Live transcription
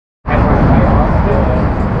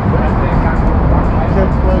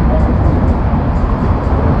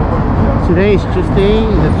Today is Tuesday,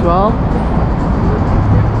 the 12th.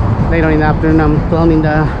 Later in the afternoon, I'm filming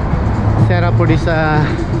the setup for this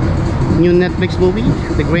new Netflix movie,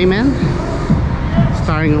 The Gray Man,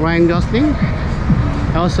 starring Ryan Gosling.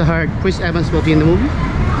 I also heard Chris Evans will be in the movie,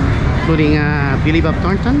 including Billy Bob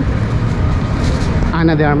Thornton,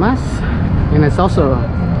 Ana de Armas, and it's also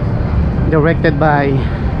directed by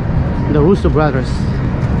the Russo Brothers,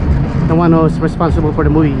 the one who's responsible for the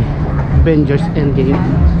movie Avengers Endgame.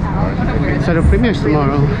 So the premiere's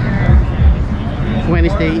tomorrow,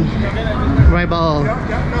 Wednesday. Arrival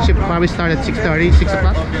ship probably start at 6:30, 6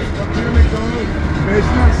 o'clock.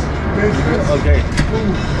 Okay.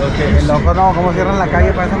 El loco no, como cierran la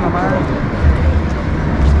calle para esa mamada.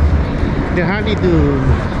 They hardly do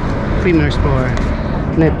premieres for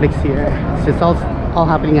Netflix here. So it's all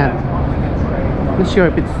happening at, not sure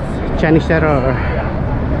if it's Chinese Theater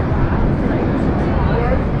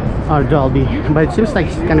or Dolby, but it seems like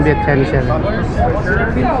it's gonna be a Chinese Theater.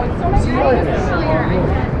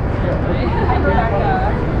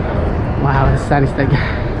 Wow, the sun is like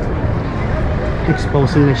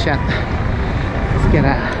exposing my shot. Let's get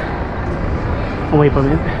away from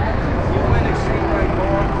it.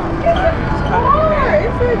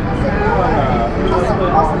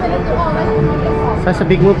 So it's a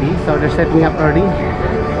big movie, so they're setting up early.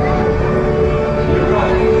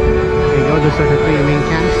 There you go, those are the three main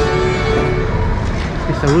cast.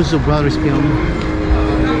 It's a Russo Brothers film.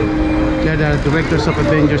 They're the directors of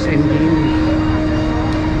Avengers Endgame.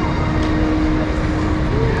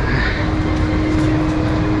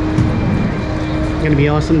 Gonna be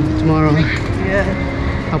awesome tomorrow. Yeah.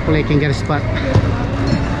 Hopefully I can get a spot.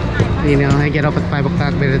 You know, I get up at 5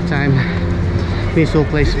 o'clock by the time this whole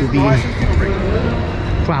place will be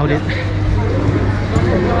crowded.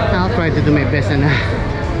 I'll try to do my best and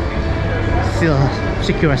still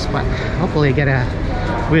secure a spot. Hopefully I get a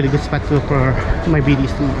really good spot too for my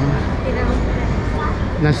BDs tomorrow.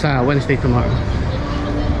 That's Wednesday tomorrow.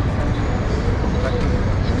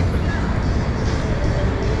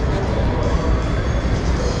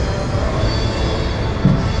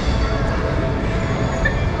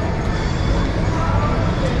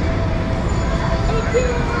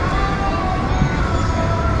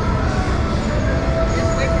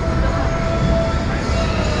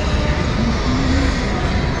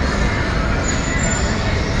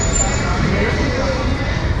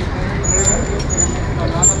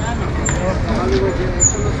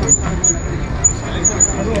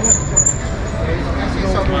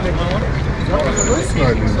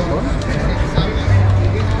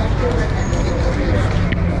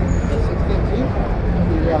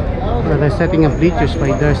 They're setting up bleachers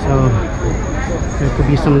right there, so there could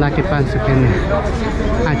be some lucky fans who can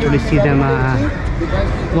actually see them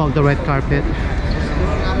walk the red carpet.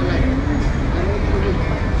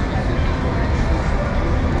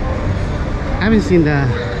 I haven't seen the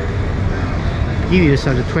videos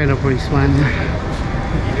or the trailer for this one.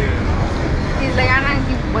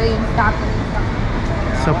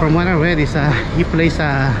 So from what I read, is he plays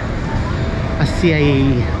a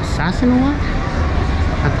CIA assassin or what?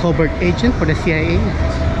 A covert agent for the CIA,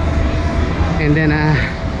 and then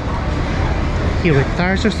he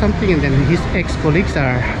retires or something, and then his ex-colleagues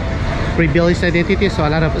are reveal his identity, so a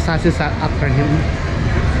lot of assassins are after him.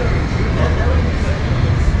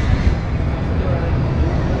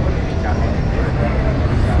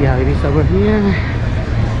 Yeah, it is over here.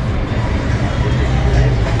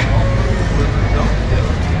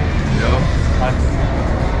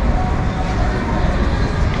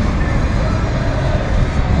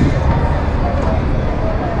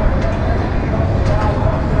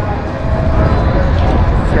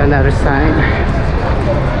 Another sign.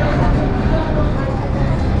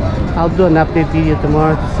 I'll do an update video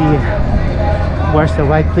tomorrow to see where's the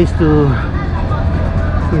right place to,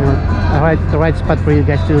 you know, the right spot for you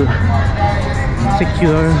guys to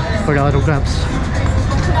secure for the autographs,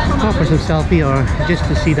 or for some selfie, or just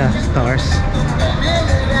to see the stars.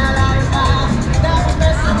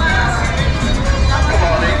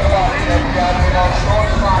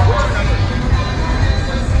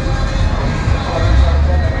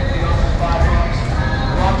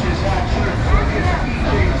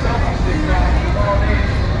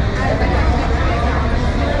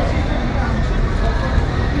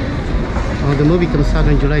 Oh, the movie comes out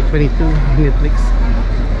on July 22, Netflix.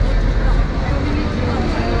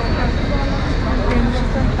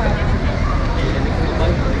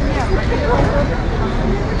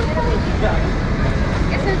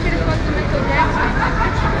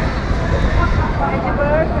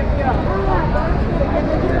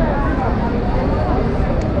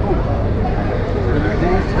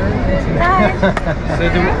 So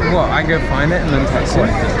do what? I go find it and then text you.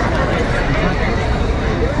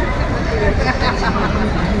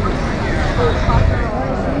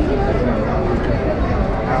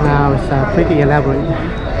 Now it's pretty elaborate.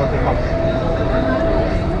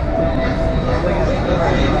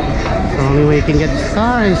 The only way you can get the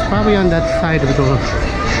star is probably on that side of the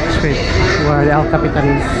street where the El Capitan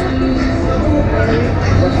is.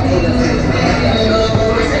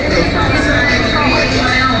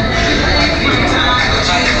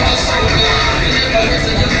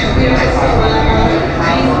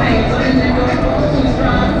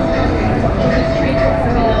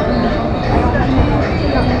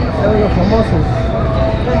 Los famosos.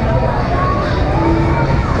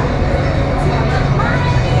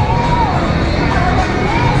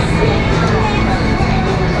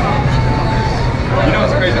 You know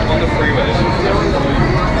what's crazy? On the freeway.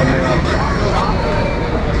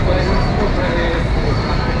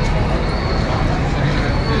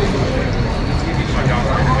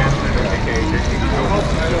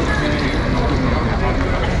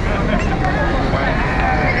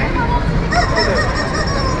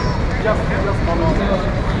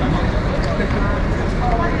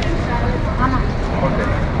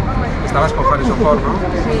 Estabas con Harrison Ford, ¿no?